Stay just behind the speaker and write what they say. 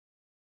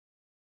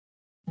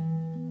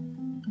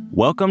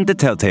Welcome to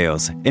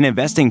Telltales, an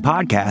investing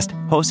podcast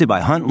hosted by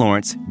Hunt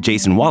Lawrence,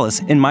 Jason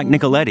Wallace, and Mike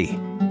Nicoletti.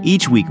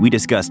 Each week, we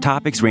discuss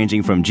topics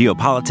ranging from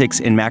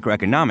geopolitics and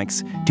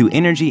macroeconomics to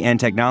energy and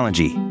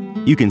technology.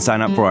 You can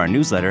sign up for our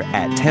newsletter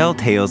at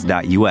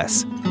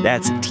telltales.us.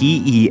 That's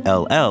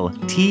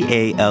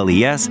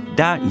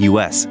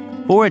telltales.us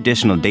for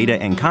additional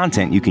data and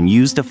content you can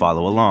use to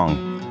follow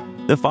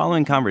along. The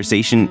following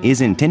conversation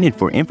is intended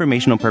for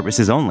informational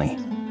purposes only.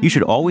 You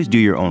should always do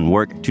your own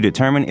work to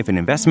determine if an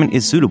investment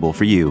is suitable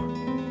for you.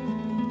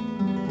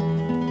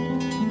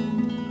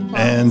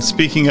 And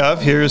speaking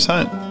of, here's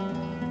Hunt.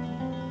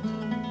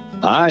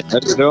 Hi, how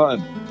you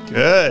doing?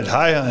 Good.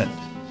 Hi, Hunt.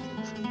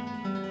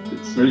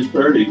 It's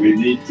 3:30. We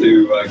need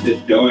to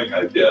get going,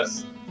 I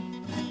guess.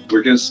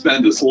 We're going to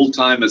spend as little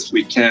time as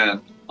we can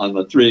on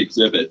the three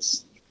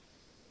exhibits: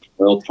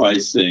 oil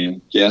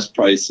pricing, gas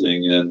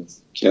pricing, and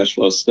cash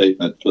flow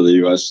statement for the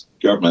U.S.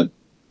 government.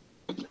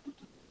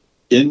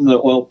 In the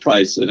oil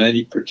price at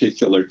any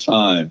particular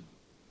time,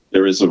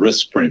 there is a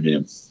risk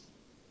premium.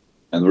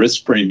 And the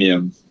risk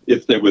premium,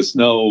 if there was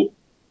no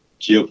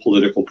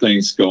geopolitical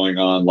things going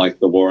on like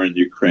the war in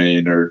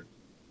Ukraine or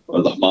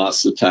the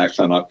Hamas attack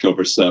on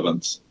October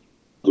 7th,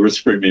 the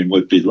risk premium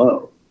would be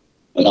low.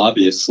 But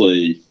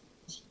obviously,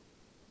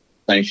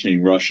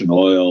 sanctioning Russian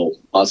oil,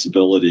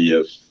 possibility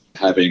of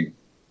having,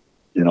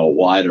 a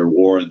wider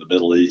war in the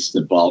Middle East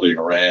involving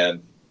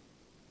Iran,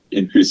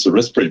 increase the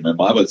risk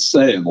premium. I would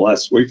say in the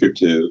last week or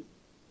two,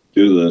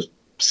 due to the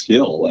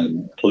skill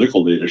and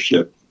political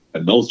leadership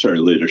and military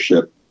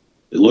leadership,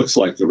 it looks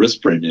like the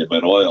risk premium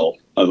in oil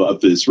of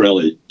the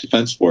Israeli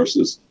Defense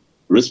Forces,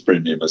 the risk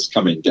premium is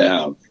coming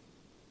down.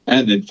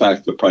 And in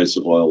fact, the price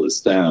of oil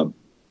is down.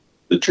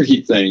 The tricky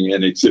thing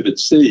in Exhibit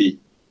C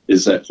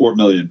is that 4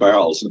 million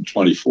barrels in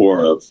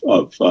 24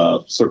 of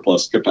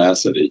surplus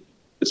capacity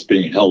is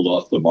being held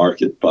off the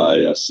market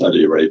by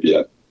Saudi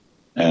Arabia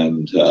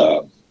and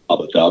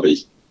Abu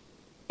Dhabi.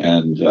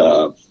 And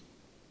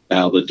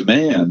now the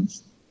demand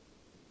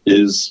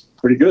is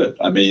pretty good.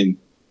 I mean,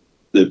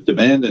 the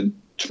demand in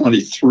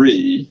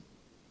 23,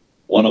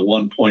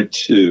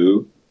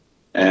 101.2,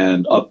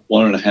 and up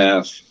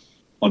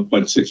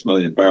 1.6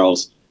 million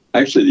barrels.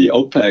 Actually, the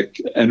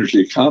OPEC energy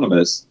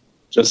economists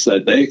just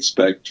said they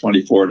expect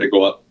 24 to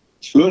go up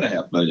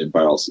 2.5 million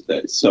barrels a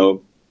day.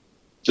 So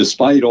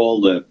despite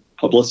all the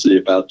publicity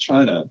about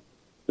China,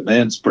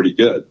 demand's pretty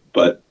good,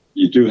 but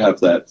you do have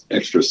that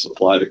extra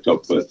supply to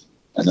cope with.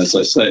 And as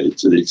I say,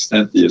 to the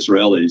extent the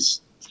Israelis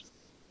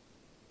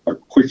are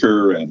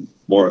quicker and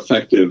more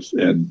effective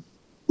in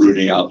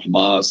rooting out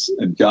Hamas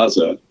and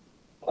Gaza,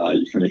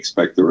 you can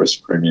expect the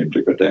risk premium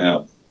to go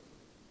down.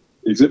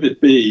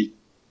 Exhibit B,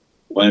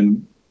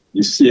 when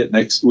you see it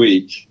next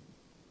week,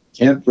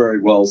 can't very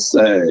well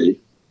say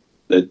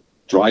that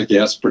dry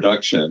gas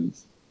production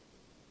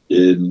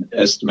in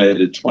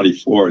estimated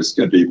 24 is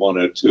going to be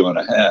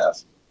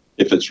 102.5.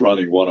 If it's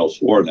running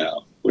 104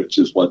 now, which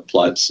is what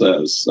Platt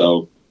says.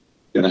 So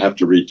you're going to have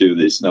to redo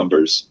these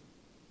numbers.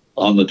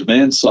 On the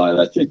demand side,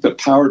 I think the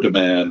power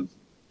demand,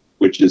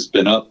 which has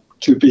been up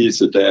 2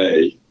 Bs a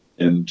day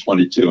in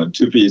 22 and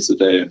 2 Bs a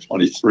day in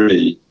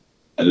 23,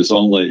 and is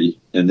only,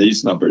 in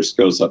these numbers,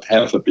 goes up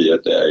half a B a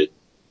day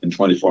in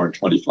 24 and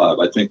 25.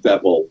 I think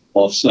that will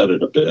offset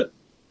it a bit.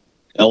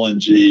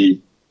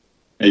 LNG,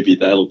 maybe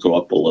that'll go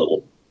up a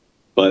little.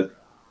 But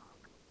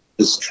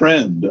this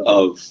trend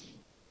of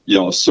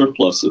a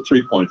surplus of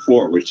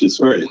 3.4, which is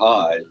very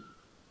high,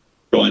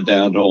 going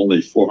down to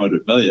only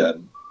 400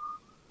 million,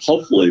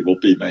 hopefully will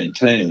be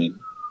maintained.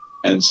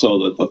 And so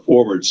that the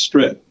forward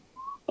strip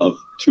of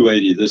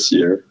 280 this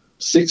year,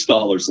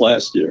 $6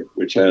 last year,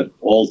 which had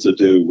all to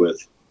do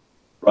with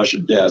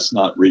Russian gas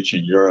not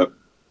reaching Europe,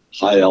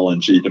 high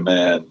LNG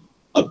demand,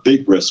 a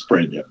big risk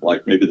premium,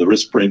 like maybe the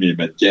risk premium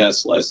at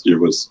gas last year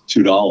was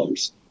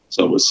 $2.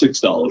 So it was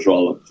 $6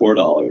 rather than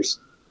 $4.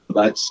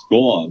 That's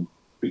gone,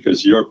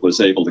 because Europe was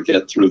able to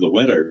get through the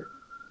winter,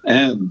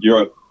 and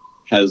Europe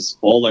has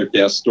all their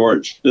gas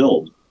storage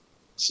filled.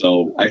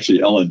 So actually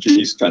LNG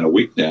is kind of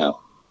weak now.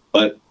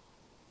 But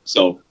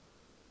so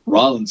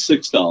rather than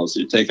 $6,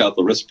 you take out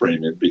the risk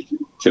premium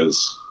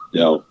because,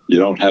 you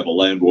don't have a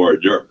land war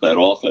in Europe that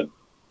often.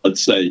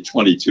 Let's say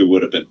 22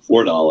 would have been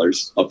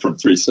 $4, up from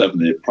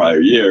 370 the prior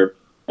year,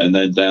 and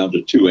then down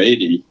to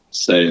 280,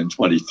 say in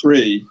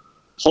 23.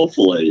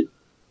 Hopefully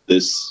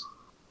this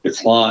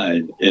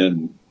decline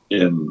in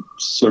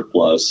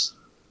surplus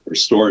or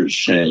storage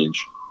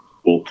change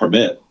will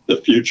permit the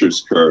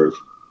futures curve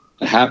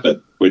to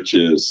happen, which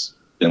is,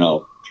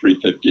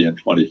 $3.50 and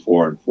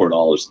 24 and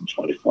 $4 and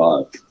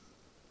 25.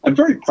 I'm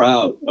very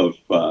proud of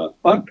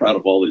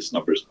all these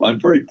numbers.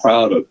 I'm very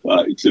proud of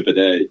Exhibit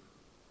A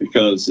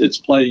because it's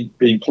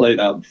being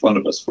played out in front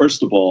of us.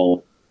 First of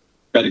all,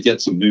 got to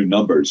get some new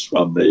numbers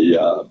from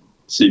the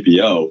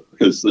CBO,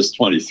 because this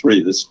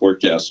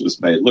forecast was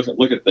made.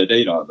 Look at the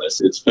date on this.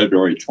 It's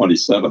February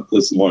 27th.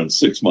 This is more than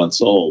 6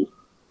 months old.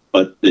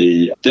 But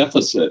the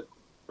deficit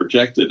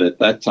projected at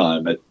that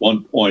time at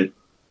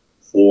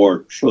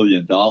 $1.4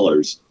 trillion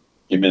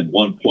came in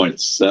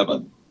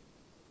 1.7.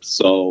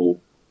 So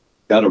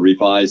got to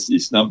revise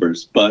these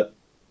numbers. But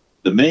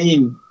the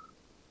main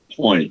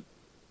point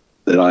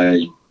that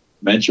I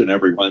mention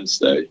every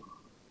Wednesday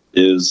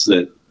is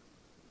that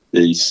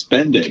the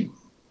spending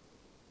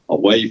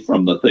away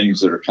from the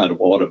things that are kind of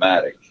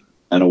automatic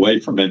and away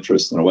from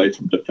interest and away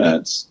from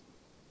defense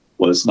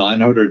was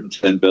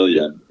 $910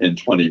 billion in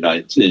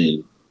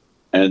 2019.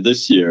 And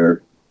this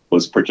year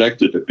was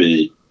projected to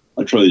be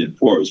 $1.4 trillion.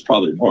 It was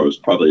probably more. It was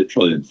probably $1.5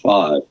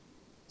 trillion.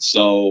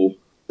 So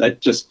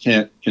that just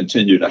can't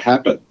continue to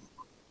happen.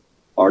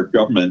 Our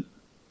government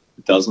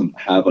doesn't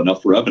have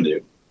enough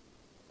revenue.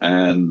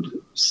 And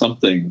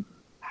something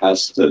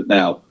has to.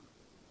 Now,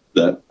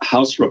 the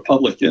House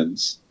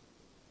Republicans,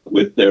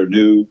 with their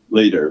new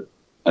leader,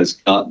 has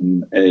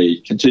gotten a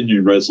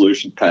continuing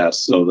resolution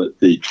passed so that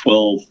the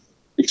 12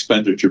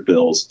 expenditure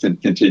bills can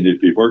continue to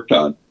be worked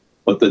on.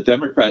 What the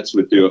Democrats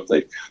would do if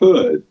they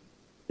could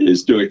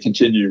is do a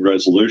continuing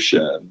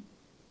resolution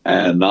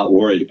and not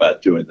worry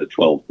about doing the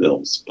 12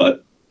 bills.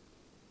 But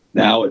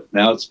now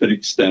it's been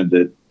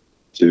extended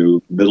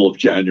to middle of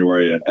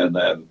January and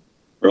then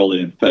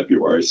early in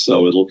February,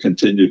 so it'll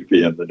continue to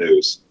be in the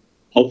news.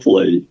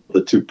 Hopefully,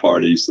 the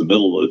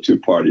middle of the two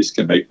parties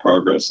can make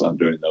progress on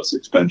doing those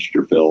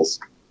expenditure bills.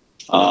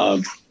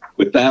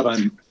 With that,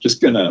 I'm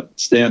just going to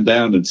stand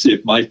down and see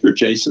if Mike or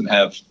Jason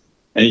have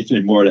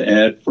anything more to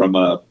add from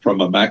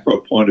a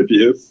macro point of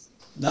view.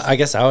 I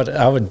guess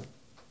I would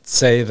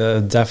say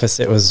the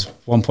deficit was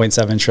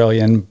 1.7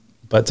 trillion,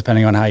 but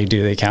depending on how you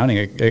do the accounting,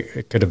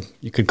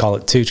 you could call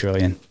it 2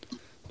 trillion.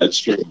 That's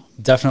true.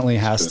 Definitely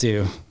has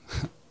to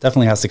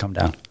come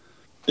down.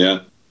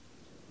 Yeah.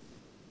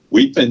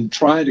 We've been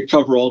trying to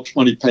cover all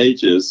 20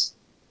 pages,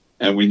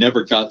 and we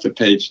never got to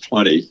page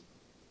 20.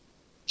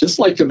 Just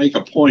like to make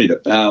a point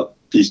about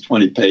these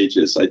 20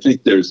 pages. I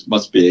think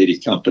must be 80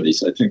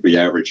 companies. I think we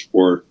average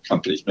 4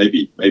 companies,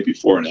 maybe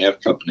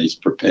 4.5 companies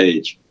per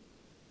page.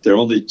 There are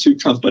only 2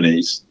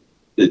 companies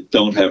that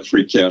don't have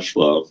free cash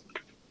flow,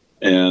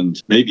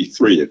 and maybe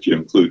 3 if you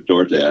include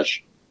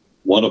DoorDash.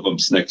 One of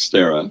them's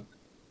Nextera,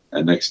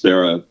 and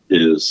Nextera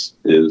is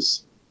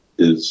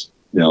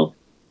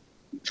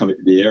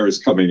the air is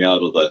coming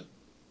out of the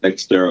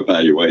Nextera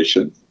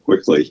valuation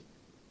quickly.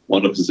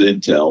 One of them is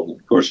Intel.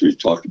 Of course, we've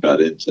talked about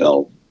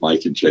Intel.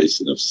 Mike and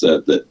Jason have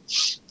said that,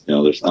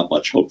 there's not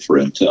much hope for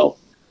Intel.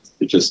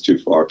 They're just too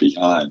far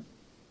behind.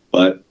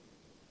 But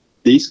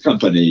these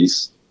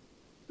companies,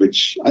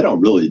 which I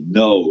don't really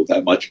know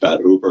that much about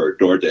Uber or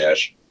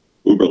DoorDash.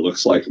 Uber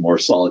looks like a more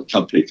solid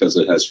company because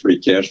it has free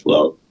cash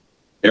flow.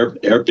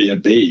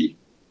 Airbnb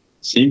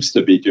seems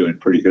to be doing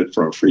pretty good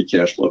from a free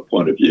cash flow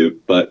point of view,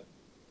 but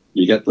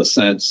you get the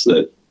sense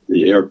that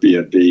the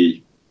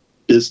Airbnb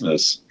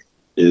business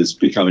is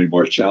becoming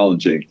more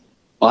challenging.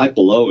 Five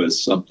Below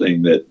is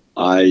something that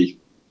I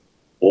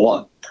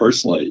bought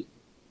personally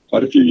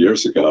quite a few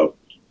years ago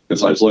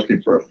because I was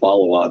looking for a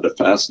follow-on to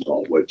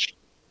Fastenal, which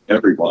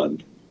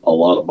everyone a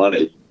lot of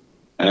money.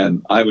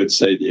 And I would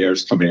say the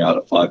air's coming out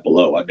of Five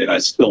Below. I mean, I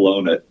still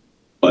own it,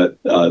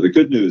 but the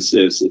good news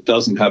is it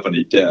doesn't have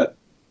any debt,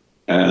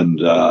 and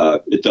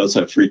it does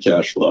have free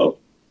cash flow,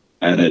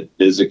 and it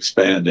is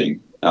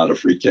expanding out of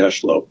free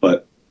cash flow.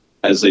 But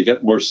as they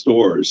get more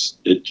stores,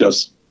 it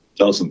just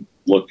doesn't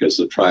look as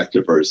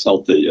attractive or as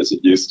healthy as it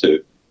used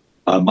to.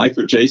 Mike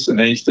or Jason,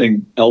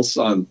 anything else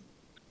on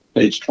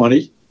page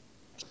 20?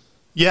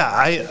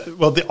 Yeah,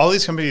 all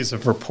these companies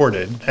have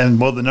reported, and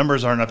while the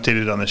numbers aren't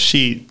updated on the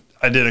sheet,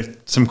 I did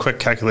some quick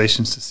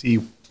calculations to see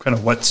kind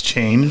of what's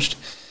changed.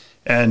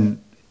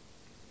 And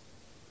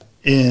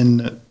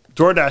in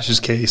DoorDash's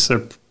case, they're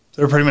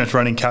pretty much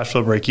running cash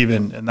flow break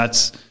even, and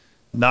that's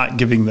not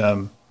giving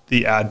them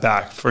the add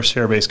back for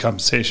share-based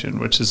compensation,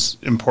 which is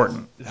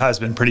important. It has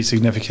been pretty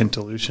significant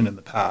dilution in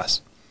the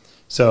past.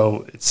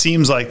 So it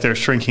seems like they're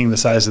shrinking the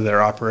size of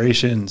their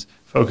operations,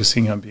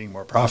 focusing on being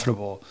more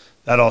profitable.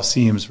 That all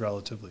seems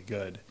relatively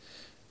good.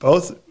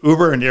 Both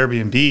Uber and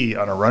Airbnb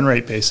on a run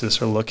rate basis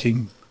are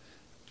looking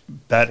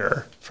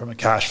better from a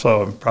cash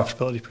flow and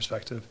profitability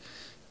perspective.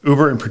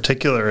 Uber in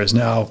particular is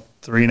now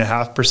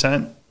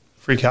 3.5%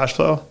 free cash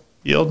flow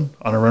yield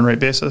on a run rate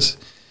basis.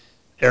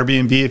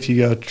 Airbnb, if you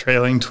go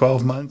trailing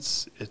 12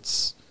 months,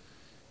 it's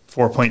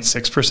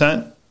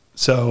 4.6%.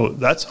 So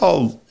that's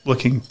all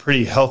looking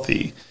pretty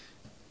healthy.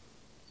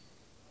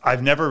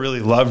 I've never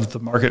really loved the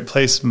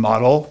marketplace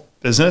model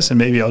business, and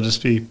maybe I'll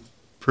just be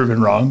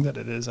proven wrong that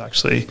it is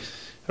actually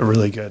a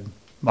really good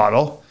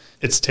model.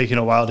 It's taken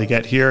a while to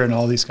get here, and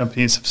all these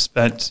companies have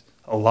spent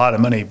a lot of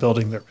money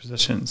building their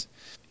positions.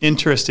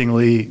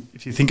 Interestingly,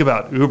 if you think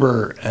about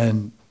Uber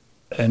and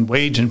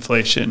wage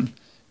inflation,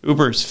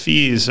 Uber's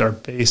fees are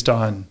based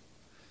on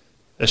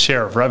a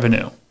share of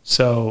revenue.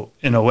 So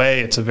in a way,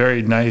 it's a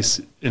very nice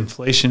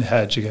inflation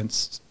hedge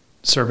against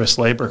service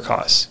labor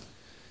costs.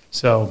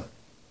 So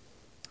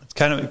it's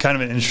kind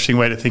of an interesting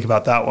way to think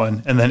about that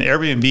one. And then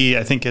Airbnb,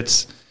 I think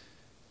it's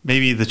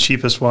maybe the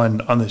cheapest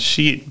one on the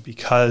sheet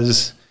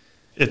because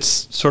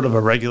it's sort of a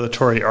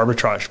regulatory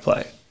arbitrage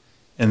play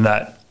in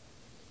that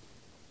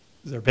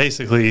they're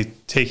basically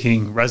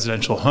taking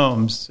residential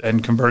homes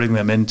and converting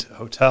them into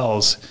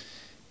hotels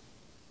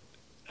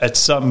at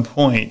some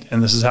point,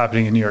 and this is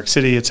happening in New York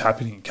City, it's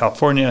happening in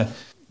California,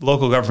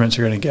 local governments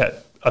are going to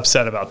get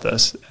upset about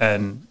this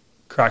and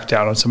crack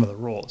down on some of the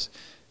rules.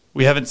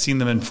 We haven't seen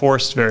them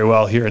enforced very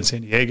well here in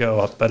San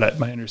Diego, but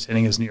my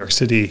understanding is New York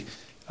City,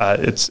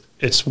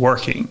 it's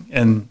working.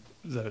 And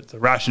the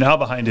rationale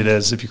behind it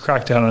is if you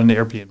crack down on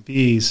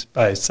Airbnbs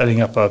by setting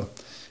up a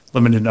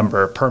limited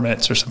number of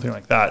permits or something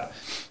like that,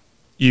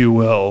 you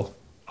will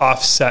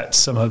offset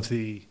some of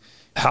the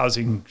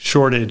housing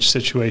shortage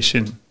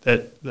situation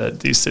that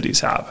these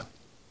cities have.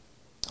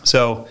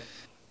 So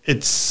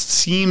it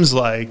seems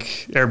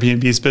like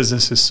Airbnb's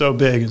business is so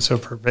big and so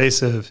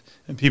pervasive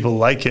and people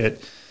like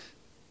it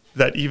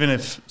that even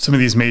if some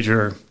of these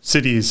major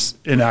cities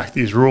enact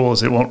these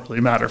rules, it won't really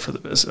matter for the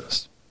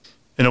business.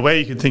 In a way,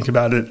 you could think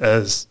about it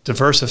as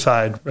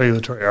diversified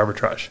regulatory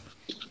arbitrage.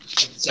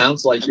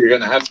 Sounds like you're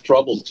going to have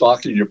trouble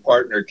talking your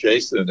partner,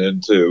 Jason,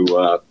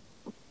 into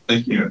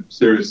thinking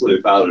seriously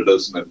about it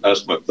as an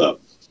investment, though.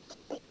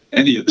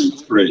 Any of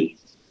these three.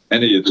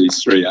 I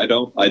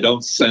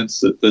don't sense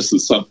that this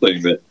is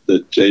something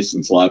that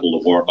Jason's liable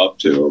to warm up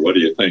to. Or what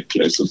do you think,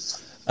 Jason?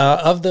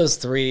 Of those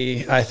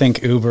three, I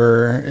think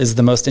Uber is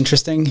the most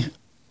interesting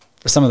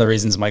for some of the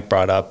reasons Mike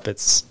brought up.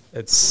 It's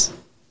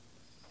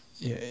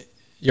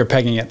you're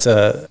pegging it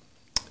to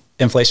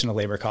inflation of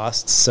labor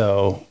costs,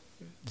 so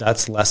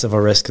that's less of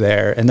a risk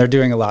there. And they're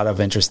doing a lot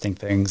of interesting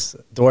things.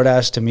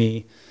 DoorDash, to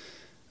me,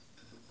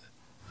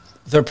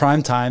 their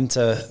prime time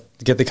to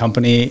get the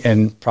company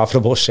in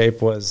profitable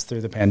shape was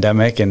through the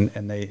pandemic, and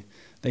they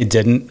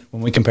didn't.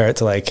 When we compare it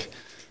to like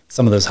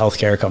some of those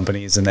healthcare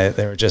companies, and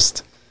they were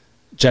just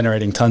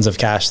generating tons of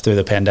cash through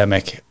the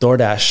pandemic.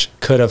 DoorDash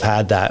could have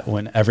had that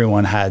when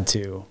everyone had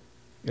to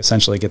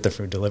essentially get the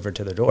food delivered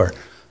to their door,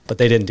 but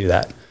they didn't do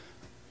that.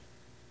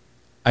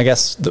 I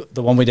guess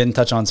the one we didn't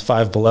touch on is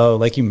Five Below.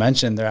 Like you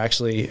mentioned, they're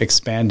actually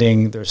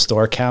expanding their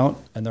store count,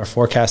 and they're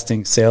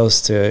forecasting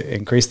sales to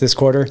increase this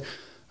quarter.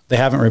 They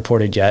haven't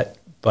reported yet,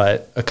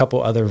 but a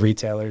couple other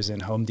retailers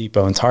in Home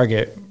Depot and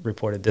Target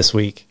reported this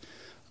week,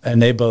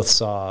 and they both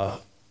saw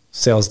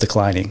sales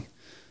declining.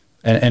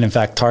 And in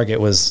fact, Target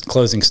was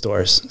closing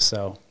stores.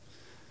 So,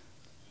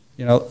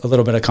 a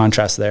little bit of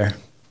contrast there.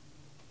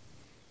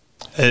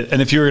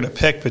 And if you were to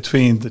pick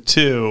between the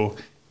two,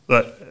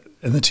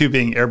 and the two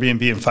being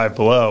Airbnb and Five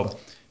Below,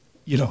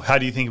 how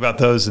do you think about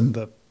those and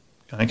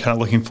kind of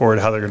looking forward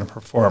to how they're going to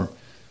perform?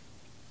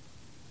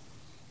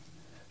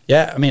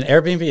 Yeah, I mean,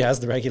 Airbnb has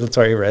the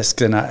regulatory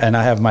risks, and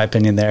I have my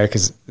opinion there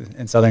because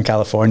in Southern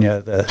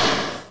California,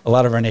 a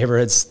lot of our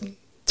neighborhoods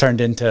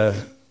turned into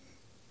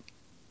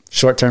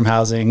short-term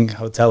housing,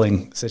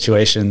 hoteling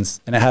situations,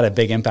 and it had a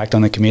big impact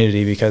on the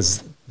community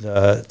because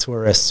the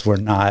tourists were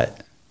not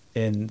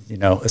in,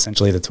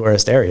 essentially the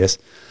tourist areas.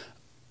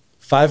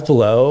 Five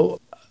Below,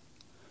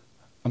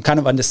 I'm kind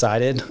of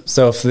undecided.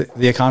 So if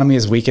the economy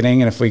is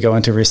weakening and if we go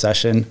into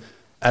recession,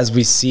 as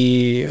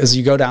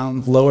you go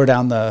lower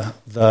down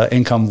the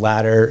income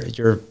ladder,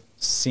 you're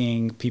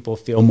seeing people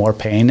feel more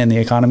pain in the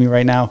economy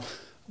right now.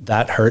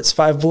 That hurts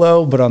Five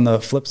Below. But on the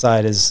flip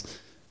side is,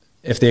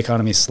 if the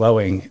economy is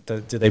slowing,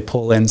 do they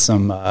pull in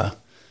some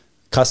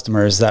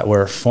customers that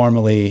were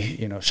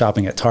formerly,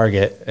 shopping at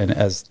Target, and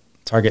as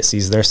Target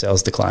sees their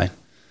sales decline?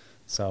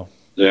 So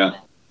yeah,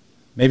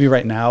 maybe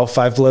right now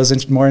Five Below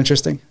is more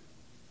interesting.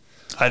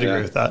 I'd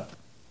agree with that.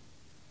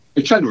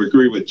 I kind of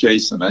agree with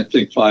Jason. I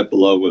think Five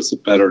Below was a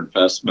better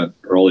investment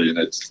early in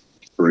its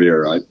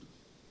career. I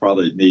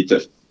probably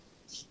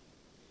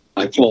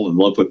I fall in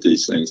love with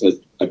these things.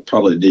 I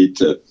probably need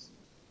to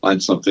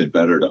find something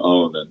better to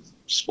own and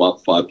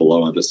swap Five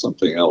Below into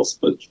something else,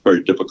 but it's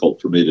very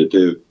difficult for me to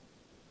do.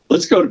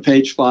 Let's go to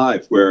page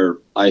 5, where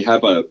I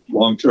have a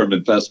long-term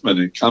investment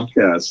in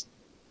Comcast.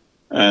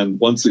 And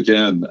once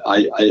again,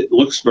 it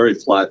looks very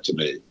flat to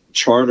me.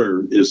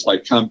 Charter is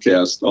like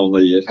Comcast,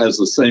 only it has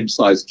the same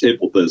size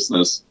cable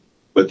business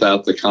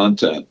without the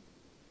content.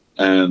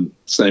 And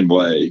same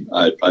way,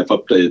 I've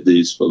updated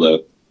these for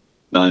the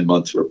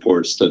 9-month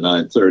reports to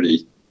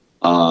 9/30.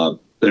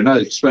 They're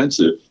not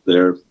expensive.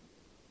 They're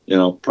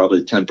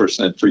probably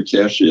 10% free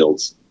cash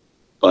yields,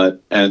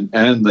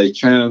 and they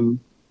can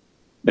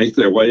make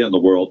their way in the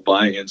world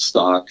buying in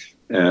stock.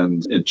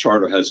 And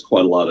Charter has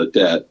quite a lot of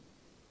debt.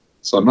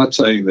 So I'm not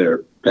saying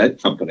they're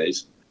bad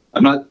companies.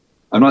 I'm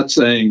not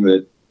saying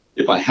that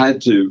if I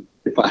had to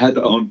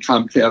own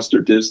Comcast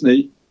or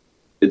Disney,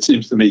 it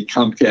seems to me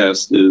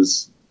Comcast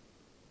is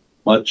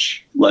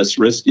much less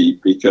risky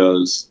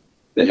because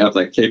they have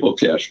that cable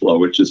cash flow,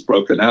 which is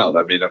broken out.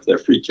 I mean, if their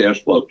free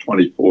cash flow of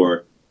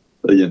 $24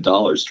 billion,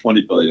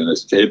 $20 billion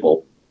is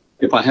cable.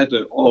 If I had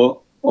to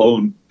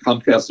own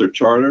Comcast or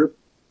Charter,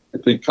 I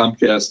think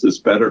Comcast is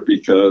better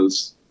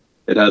because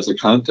it has the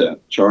content.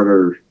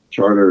 Charter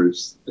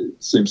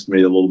seems to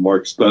me a little more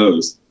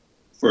exposed.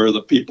 For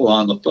the people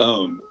on the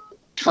phone,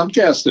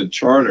 Comcast and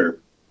Charter,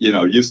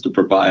 used to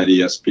provide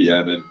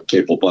ESPN and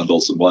cable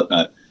bundles and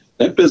whatnot.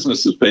 That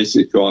business is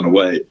basically gone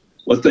away.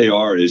 What they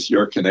are is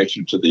your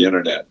connection to the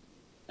internet.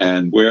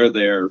 And where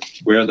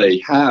they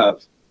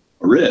have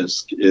a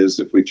risk is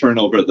if we turn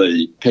over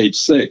the page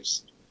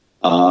 6,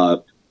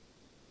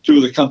 two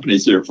of the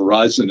companies there,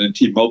 Verizon and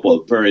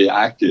T-Mobile, are very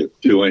active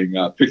doing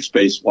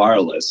fixed-base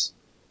wireless.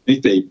 I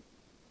think they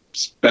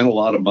spent a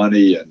lot of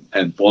money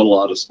and bought a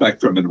lot of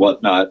spectrum and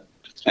whatnot,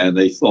 and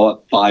they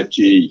thought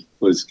 5G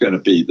was going to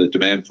be the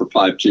demand for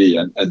 5G,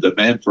 and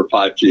demand for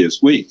 5G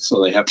is weak,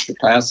 so they have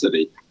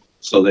capacity.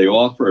 So they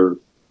offer,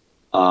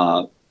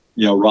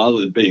 rather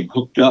than being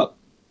hooked up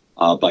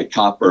by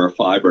copper or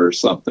fiber or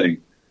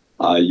something,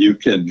 you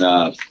can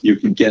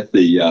get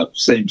the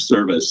same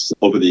service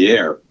over the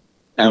air.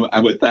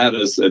 And with that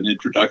as an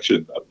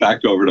introduction,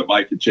 back over to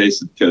Mike and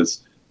Jason,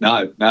 because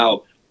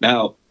now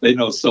they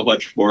know so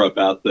much more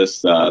about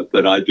this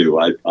than I do.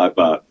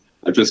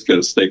 I'm just going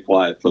to stay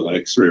quiet for the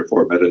next 3 or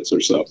 4 minutes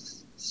or so.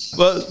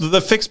 Well,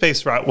 the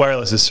fixed-base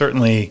wireless is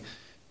certainly,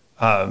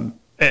 I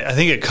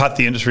think it caught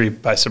the industry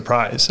by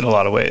surprise in a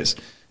lot of ways.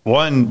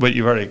 One, what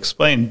you've already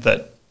explained,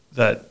 that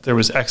there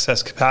was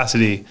excess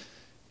capacity,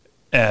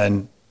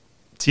 and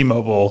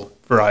T-Mobile,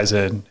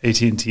 Verizon,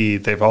 AT&T,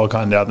 they've all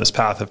gone down this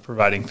path of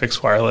providing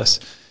fixed wireless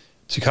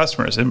to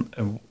customers.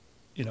 And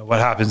what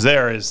happens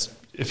there is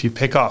if you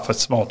pick off a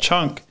small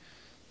chunk,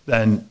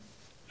 then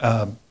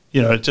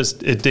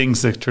it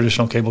dings the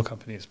traditional cable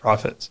company's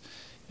profits.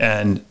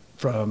 And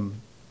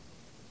from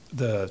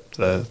the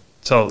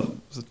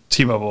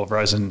T-Mobile,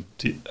 Verizon,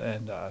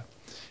 and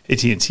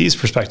AT&T's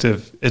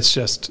perspective, it's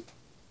just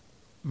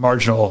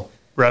marginal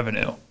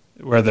revenue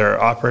where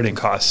their operating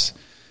costs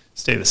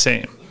stay the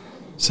same.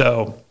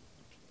 So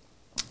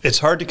it's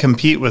hard to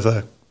compete with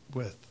a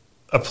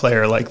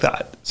player like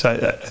that. So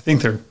I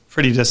think they're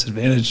pretty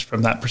disadvantaged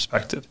from that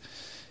perspective.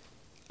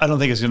 I don't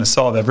think it's going to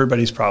solve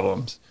everybody's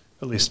problems,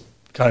 at least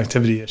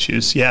connectivity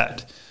issues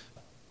yet.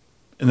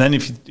 And then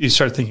if you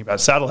start thinking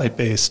about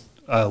satellite-based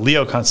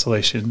LEO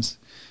constellations,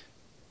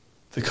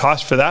 the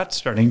cost for that's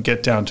starting to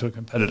get down to a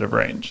competitive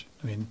range.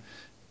 I mean,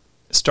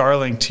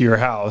 Starlink to your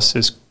house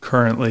is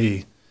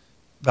currently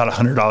about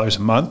 $100 a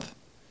month,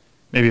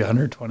 maybe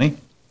 $120.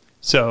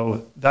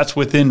 So that's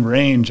within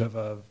range of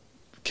a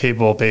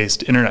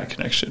cable-based internet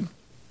connection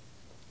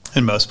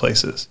in most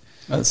places.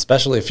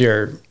 Especially if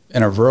you're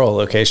in a rural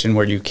location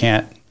where you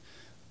can't,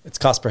 it's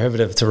cost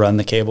prohibitive to run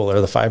the cable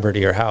or the fiber to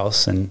your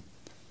house. And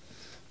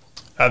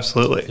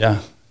absolutely.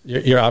 Yeah.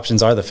 Your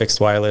options are the fixed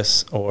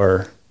wireless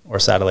or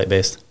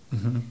satellite-based.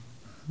 Mm-hmm.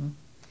 Mm-hmm.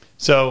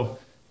 So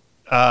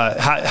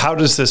how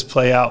does this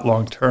play out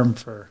long-term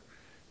for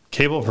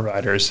cable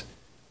providers?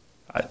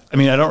 I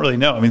don't really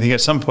know. I think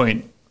at some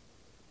point,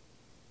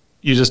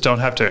 you just don't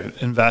have to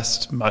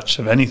invest much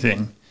of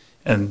anything,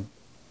 and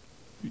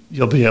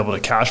you'll be able to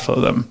cash flow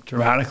them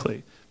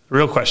dramatically. The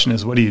real question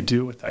is, what do you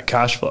do with that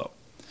cash flow?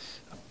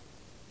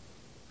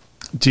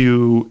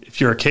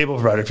 If you're a cable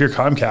provider, if you're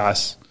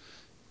Comcast,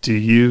 do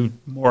you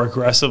more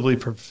aggressively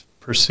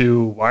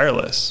pursue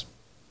wireless?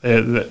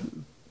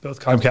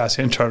 Both Comcast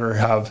and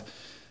Charter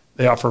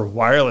they offer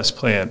wireless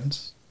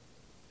plans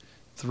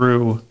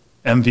through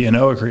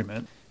MVNO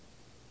agreement,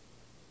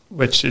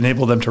 which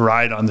enable them to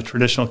ride on the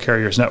traditional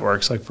carriers'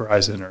 networks like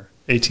Verizon or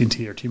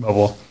AT&T or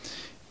T-Mobile.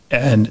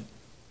 And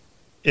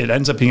it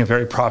ends up being a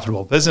very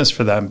profitable business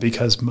for them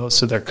because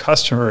most of their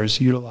customers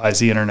utilize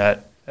the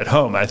internet at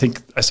home. I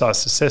think I saw a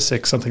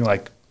statistic, something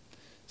like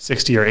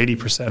 60 or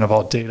 80% of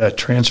all data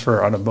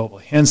transfer on a mobile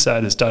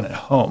handset is done at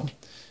home.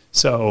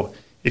 So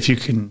if you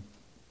can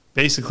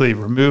basically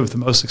remove the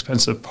most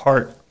expensive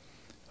part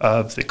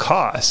of the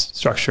cost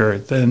structure,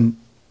 then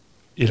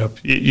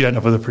you end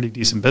up with a pretty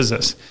decent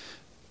business.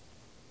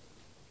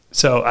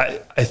 So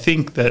I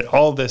think that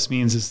all this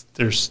means is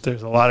there's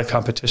a lot of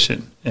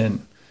competition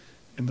in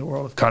the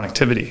world of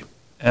connectivity,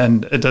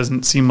 and it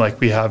doesn't seem like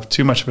we have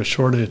too much of a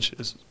shortage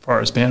as far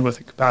as bandwidth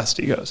and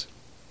capacity goes.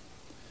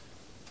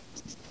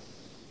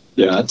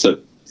 Yeah, that's a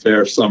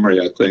fair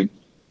summary, I think.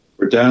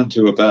 We're down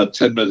to about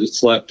 10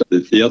 minutes left.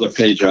 The other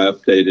page I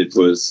updated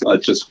I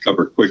just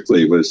covered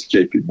quickly, was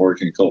JP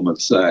Morgan, Goldman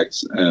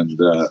Sachs, and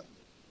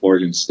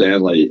Morgan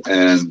Stanley.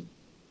 And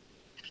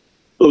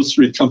those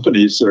three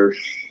companies are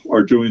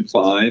doing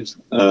fine.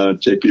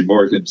 JP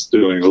Morgan's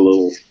doing a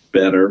little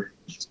better.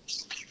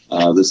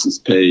 This is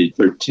page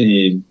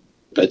 13.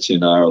 Betsy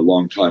and I are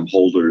longtime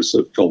holders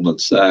of Goldman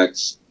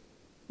Sachs.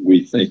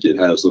 We think it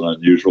has an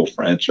unusual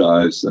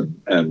franchise,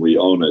 and we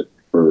own it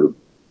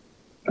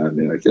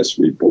I guess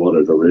we bought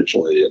it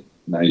originally at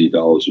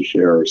 $90 a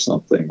share or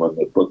something when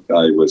the book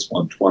value was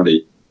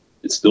 $120.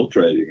 It's still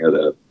trading at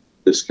a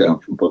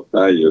discount from book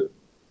value.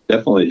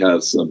 Definitely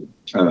has some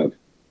kind of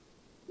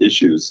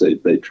issues.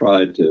 They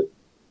tried to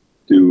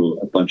do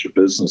a bunch of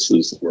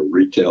businesses that were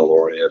retail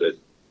oriented.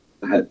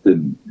 That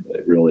didn't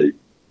really,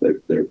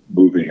 they're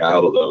moving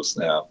out of those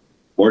now.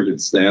 Morgan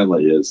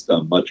Stanley has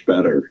done much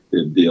better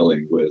in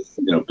dealing with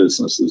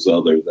businesses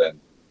other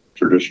than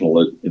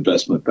traditional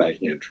investment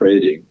banking and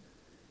trading.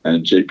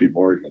 And JP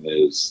Morgan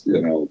is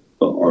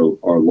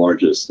our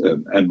largest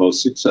and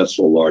most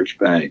successful large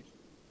bank.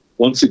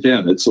 Once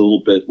again, it's a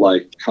little bit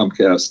like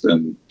Comcast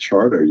and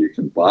Charter. You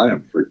can buy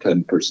them for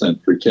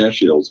 10% free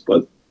cash yields,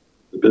 but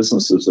the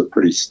businesses are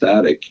pretty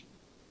static,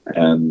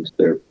 and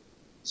they're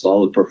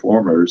solid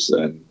performers.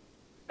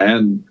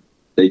 And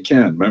they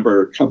can.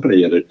 Remember, a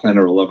company at a 10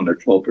 or 11 or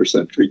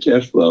 12% free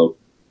cash flow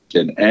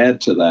can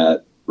add to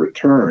that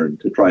return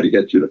to try to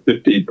get you to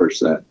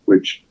 15%,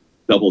 which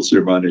doubles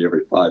your money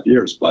every 5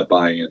 years by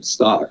buying in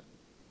stock.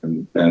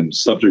 And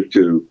subject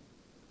to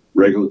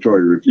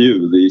regulatory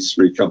review, these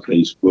three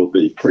companies will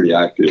be pretty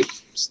active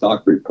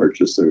stock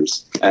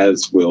repurchasers,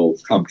 as will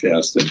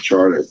Comcast and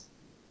Charter.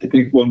 I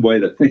think one way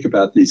to think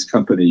about these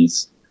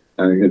companies,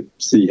 and you can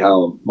see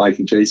how Mike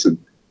and Jason,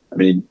 I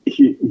mean,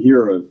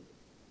 here are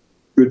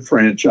good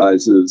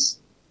franchises,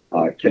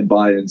 can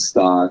buy in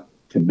stock,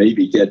 can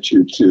maybe get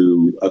you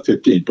to a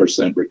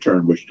 15%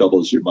 return, which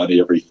doubles your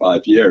money every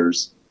 5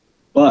 years.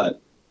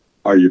 But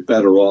are you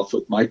better off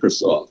with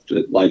Microsoft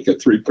at like a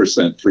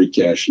 3% free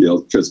cash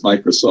yield? Because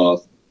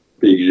Microsoft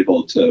being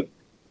able to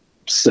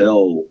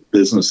sell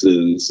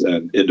businesses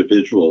and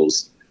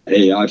individuals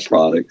AI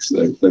products,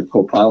 their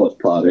Copilot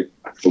product,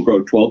 will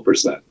grow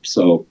 12%.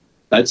 So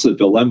that's a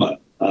dilemma.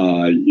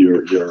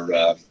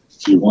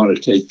 You want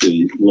to take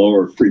the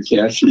lower free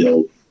cash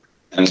yield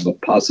and the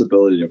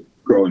possibility of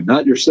growing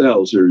not your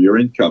sales or your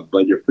income,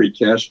 but your free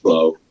cash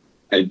flow,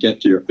 and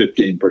get to your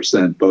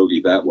 15%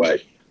 bogey that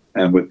way.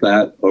 And with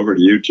that, over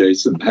to you,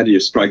 Jason. How do you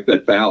strike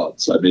that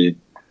balance? I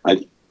mean,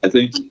 I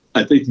think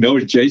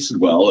knowing Jason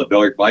well and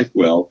knowing Mike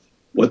well,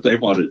 what they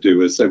want to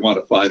do is they want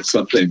to find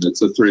something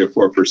that's a 3 or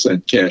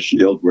 4% cash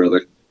yield where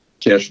the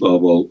cash flow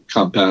will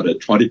compound at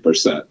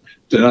 20%,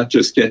 to not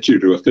just get you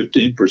to a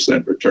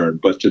 15% return,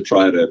 but to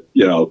try to,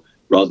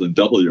 rather than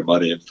double your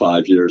money in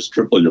 5 years,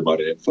 triple your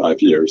money in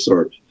 5 years.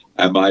 Or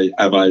am I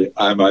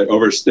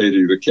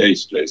overstating the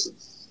case, Jason?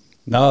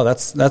 No,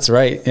 that's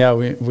right. Yeah,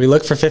 we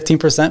look for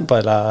 15%,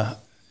 but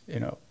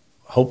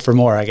hope for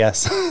more, I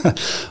guess.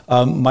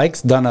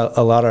 Mike's done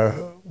a lot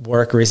of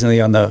work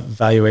recently on the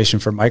valuation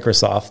for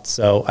Microsoft,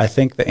 so I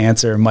think the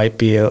answer might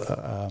be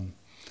a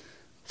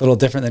little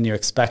different than you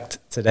expect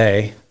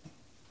today.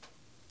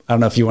 I don't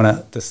know if you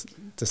want to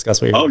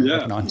discuss what you're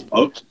working on.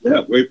 Oh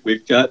yeah,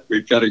 we've got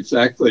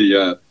exactly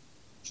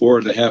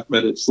 4.5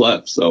 minutes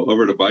left. So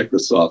over to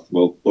Microsoft.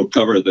 We'll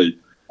cover the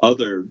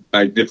other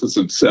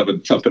magnificent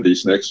 7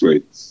 companies next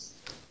week.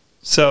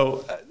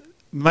 So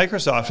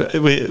Microsoft,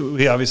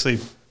 we obviously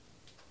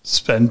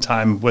spend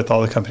time with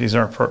all the companies in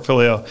our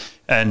portfolio,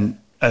 and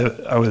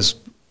I was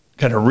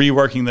kind of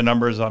reworking the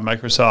numbers on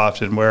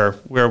Microsoft and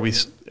where we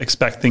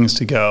expect things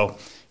to go.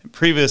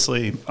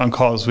 Previously on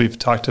calls, we've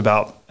talked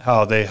about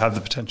how they have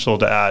the potential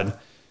to add,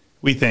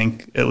 we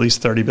think, at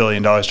least $30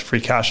 billion to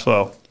free cash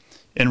flow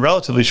in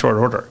relatively short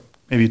order,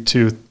 maybe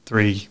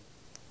 2-3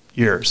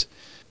 years.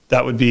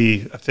 That would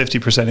be a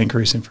 50%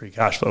 increase in free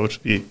cash flow, which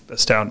would be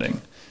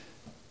astounding.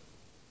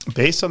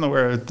 Based on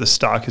where the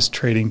stock is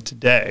trading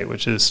today,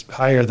 which is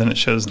higher than it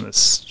shows in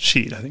this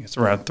sheet, I think it's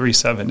around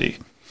 370.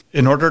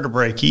 In order to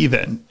break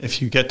even,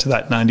 if you get to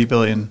that 90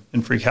 billion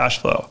in free cash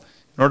flow,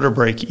 in order to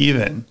break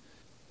even,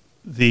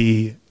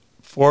 the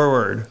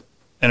forward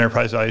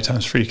enterprise value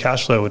times free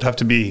cash flow would have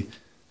to be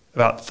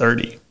about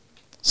 30.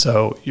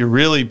 So you're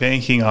really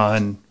banking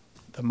on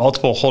the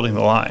multiple holding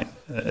the line.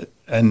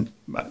 And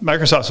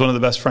Microsoft's one of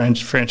the best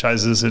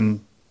franchises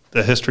in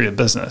the history of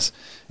business.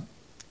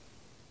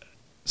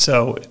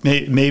 So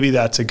maybe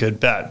that's a good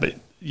bet, but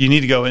you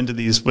need to go into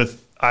these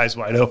with eyes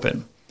wide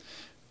open.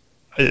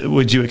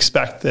 Would you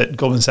expect that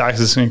Goldman Sachs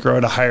is going to grow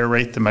at a higher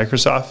rate than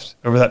Microsoft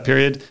over that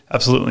period?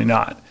 Absolutely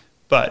not.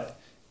 But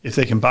if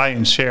they can buy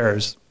in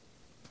shares,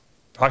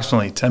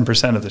 approximately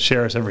 10% of the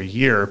shares every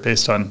year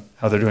based on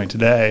how they're doing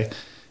today,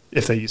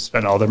 if they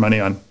spend all their money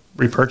on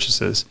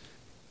repurchases,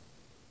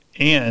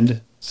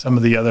 and some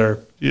of the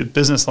other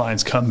business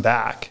lines come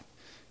back,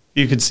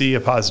 you could see a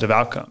positive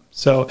outcome.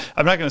 So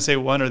I'm not going to say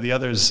one or the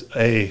other is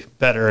a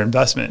better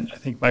investment. I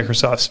think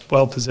Microsoft's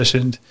well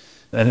positioned,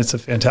 and it's a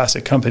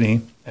fantastic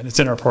company, and it's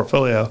in our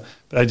portfolio.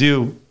 But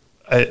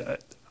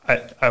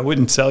I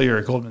wouldn't sell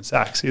your Goldman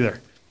Sachs either.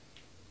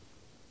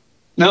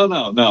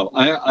 No.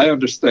 I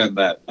understand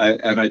that.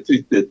 And I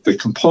think that the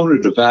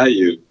component of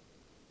value,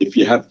 if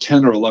you have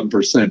 10 or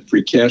 11%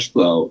 free cash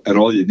flow and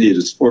all you need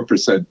is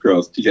 4%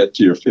 growth to get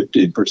to your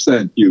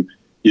 15%, you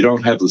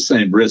don't have the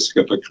same risk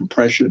of a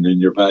compression in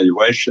your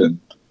valuation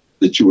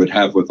that you would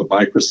have with a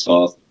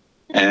Microsoft.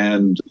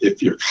 And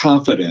if you're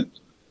confident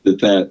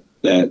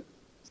that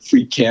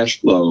free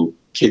cash flow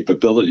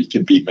capability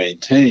can be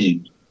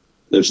maintained,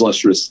 there's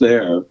less risk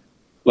there.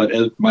 But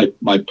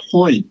my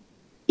point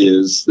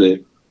is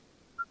that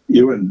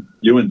you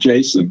and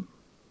Jason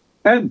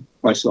and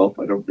myself,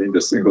 I don't mean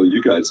to single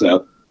you guys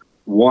out,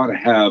 want to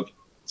have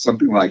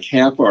something like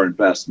half our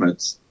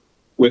investments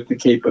with the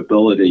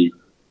capability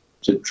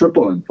to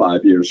triple in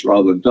 5 years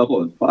rather than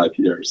double in 5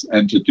 years.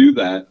 And to do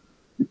that,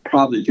 you're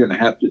probably going to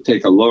have to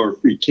take a lower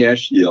free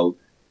cash yield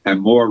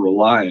and more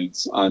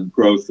reliance on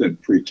growth in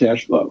free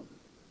cash flow.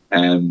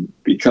 And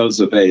because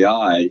of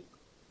AI,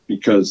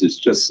 because it's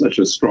just such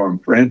a strong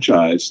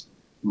franchise,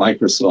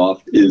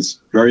 Microsoft is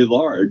very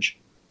large,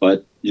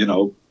 but,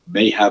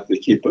 may have the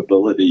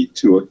capability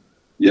to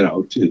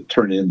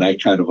turn in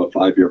that kind of a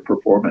 5-year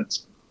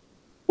performance.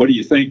 What do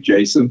you think,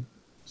 Jason?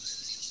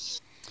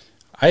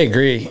 I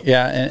agree.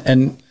 Yeah.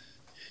 And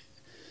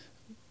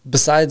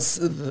besides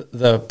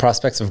the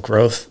prospects of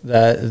growth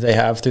that they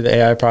have through the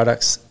AI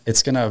products,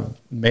 it's going to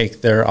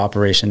make their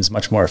operations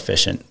much more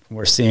efficient.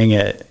 We're seeing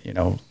it,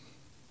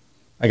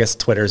 I guess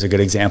Twitter is a good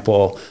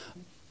example.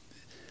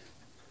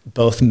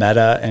 Both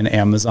Meta and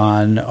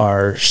Amazon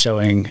are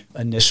showing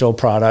initial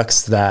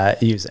products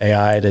that use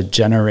AI to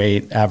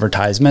generate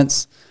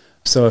advertisements.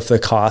 So if the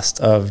cost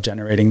of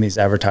generating these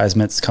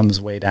advertisements comes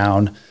way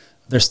down,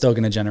 they're still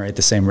going to generate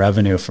the same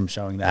revenue from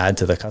showing the ad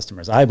to the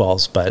customer's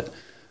eyeballs. But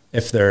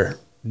if they're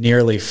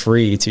nearly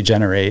free to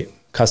generate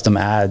custom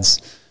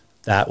ads,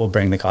 that will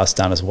bring the cost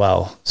down as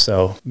well.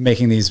 So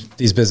making these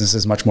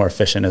businesses much more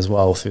efficient as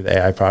well through the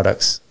AI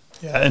products.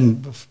 Yeah,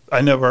 and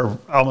I know we're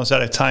almost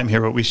out of time here,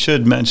 but we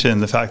should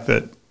mention the fact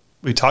that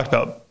we talked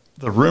about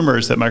the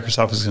rumors that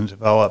Microsoft was going to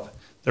develop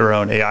their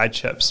own AI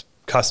chips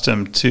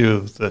custom to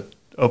the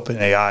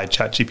OpenAI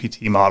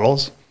ChatGPT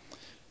models.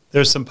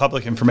 There's some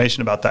public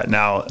information about that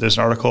now. There's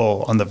an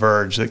article on The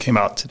Verge that came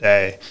out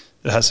today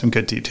that has some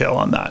good detail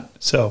on that.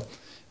 So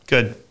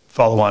good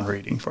follow-on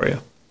reading for you.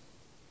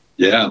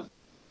 Yeah.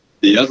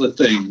 The other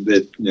thing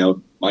that,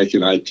 Mike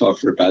and I talk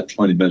for about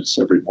 20 minutes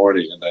every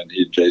morning, and then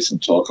he and Jason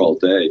talk all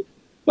day.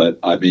 But,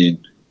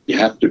 you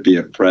have to be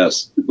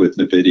impressed with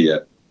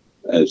NVIDIA.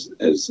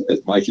 As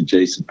Mike and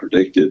Jason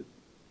predicted,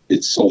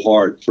 it's so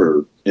hard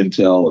for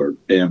Intel or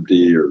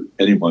AMD or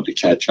anyone to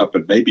catch up,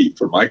 and maybe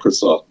for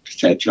Microsoft to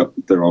catch up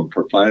with their own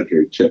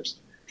proprietary chips,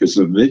 because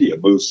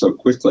NVIDIA moves so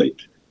quickly.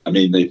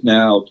 They've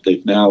now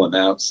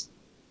announced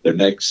their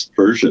next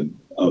version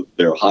of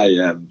their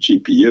high-end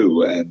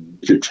GPU, and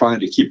if you're trying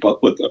to keep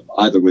up with them,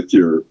 either with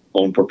your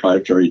own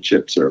proprietary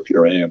chips, or if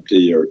you're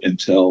AMD or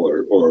Intel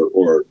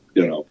or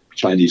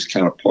Chinese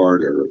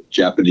counterpart or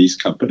Japanese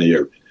company,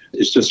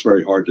 it's just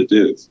very hard to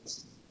do.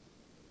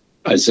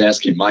 I was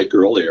asking Mike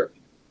earlier.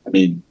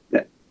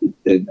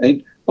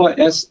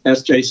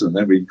 Ask Jason,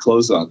 then we can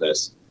close on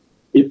this.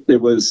 If there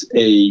was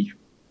a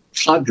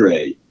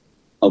cadre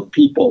of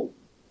people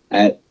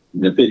at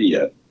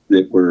NVIDIA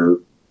that were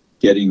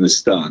getting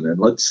this done, and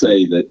let's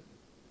say that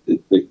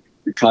the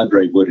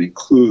cadre would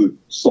include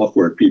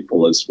software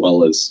people as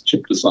well as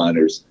chip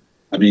designers,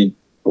 are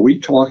we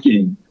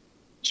talking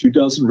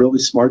 24 really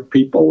smart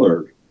people,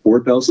 or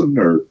 4 dozen,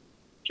 or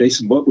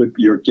Jason, what would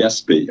your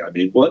guess be?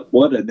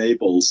 What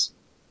enables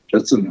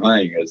Judson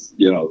Huang, as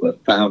the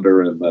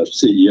founder and the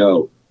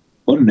CEO,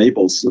 what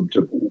enables them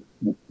to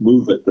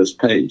move at this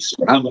pace?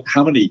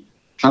 How many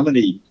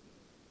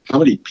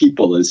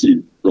people is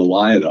he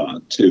reliant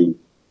on to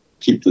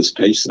keep this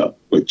pace up,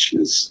 which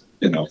is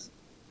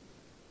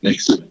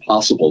makes it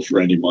impossible for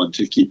anyone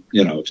to keep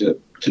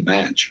to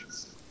match?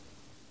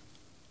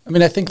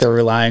 I think they're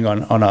relying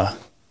on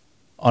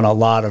a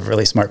lot of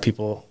really smart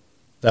people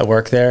that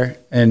work there,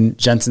 and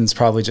Jensen's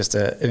probably just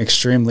an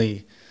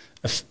extremely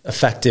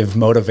effective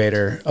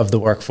motivator of the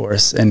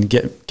workforce, and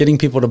getting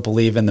people to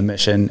believe in the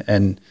mission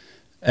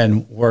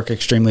and work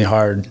extremely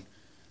hard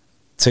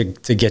to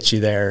get you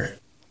there.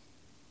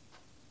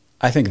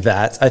 I think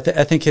I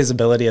think his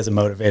ability as a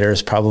motivator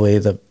is probably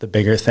the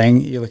bigger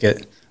thing. You look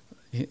at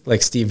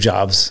like Steve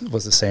Jobs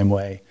was the same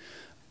way.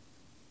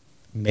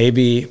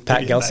 Maybe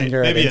Pat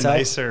Gelsinger at Intel. Maybe a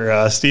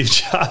nicer Steve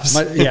Jobs.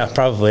 Yeah,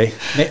 probably.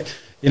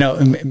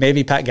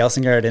 Maybe Pat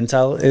Gelsinger at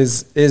Intel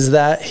is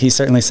that. He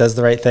certainly says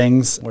the right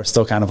things. We're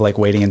still kind of like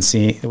wait to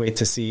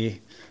see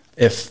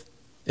if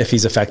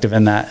he's effective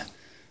in that.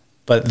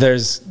 But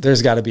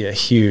there's got to be a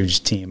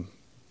huge team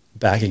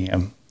backing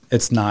him.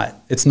 It's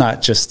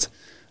not just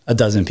a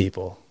dozen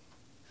people.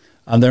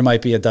 There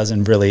might be a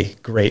dozen really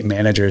great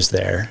managers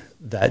there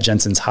that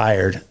Jensen's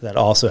hired that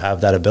also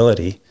have that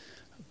ability,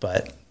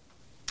 but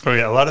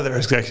a lot of their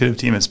executive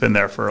team has been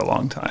there for a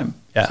long time.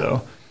 Yeah.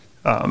 So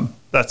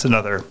that's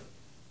another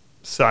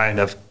sign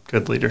of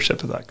good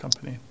leadership of that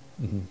company.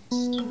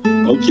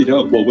 Mm-hmm. Okie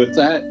doke. Well, with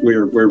that,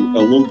 we're a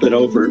little bit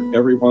over.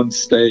 Everyone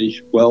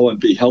stay well and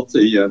be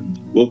healthy, and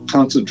we'll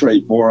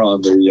concentrate more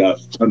on the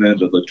front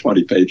end of the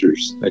 20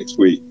 pagers next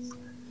week.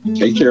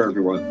 Take care,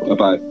 everyone.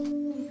 Bye-bye.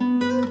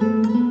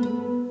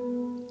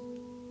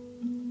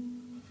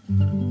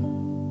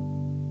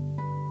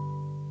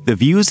 The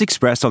views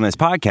expressed on this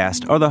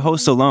podcast are the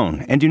hosts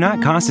alone and do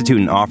not constitute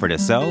an offer to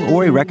sell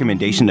or a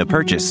recommendation to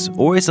purchase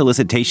or a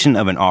solicitation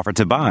of an offer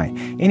to buy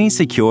any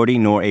security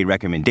nor a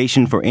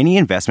recommendation for any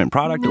investment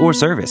product or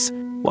service.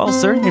 While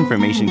certain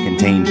information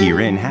contained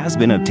herein has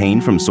been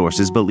obtained from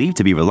sources believed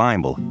to be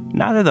reliable,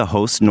 neither the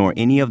hosts nor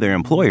any of their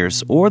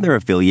employers or their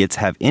affiliates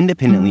have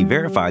independently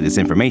verified this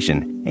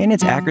information, and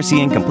its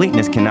accuracy and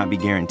completeness cannot be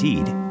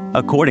guaranteed.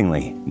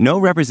 Accordingly, no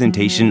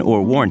representation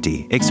or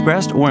warranty,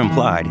 expressed or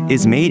implied,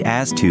 is made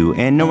as to,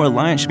 and no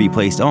reliance should be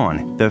placed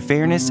on, the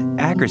fairness,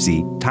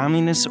 accuracy,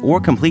 timeliness,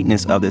 or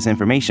completeness of this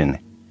information.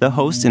 The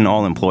hosts and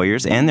all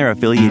employers and their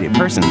affiliated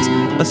persons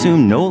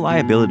assume no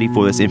liability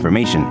for this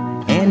information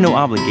and no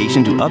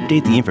obligation to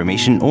update the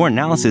information or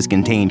analysis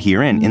contained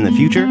herein in the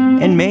future,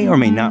 and may or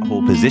may not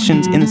hold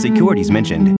positions in the securities mentioned.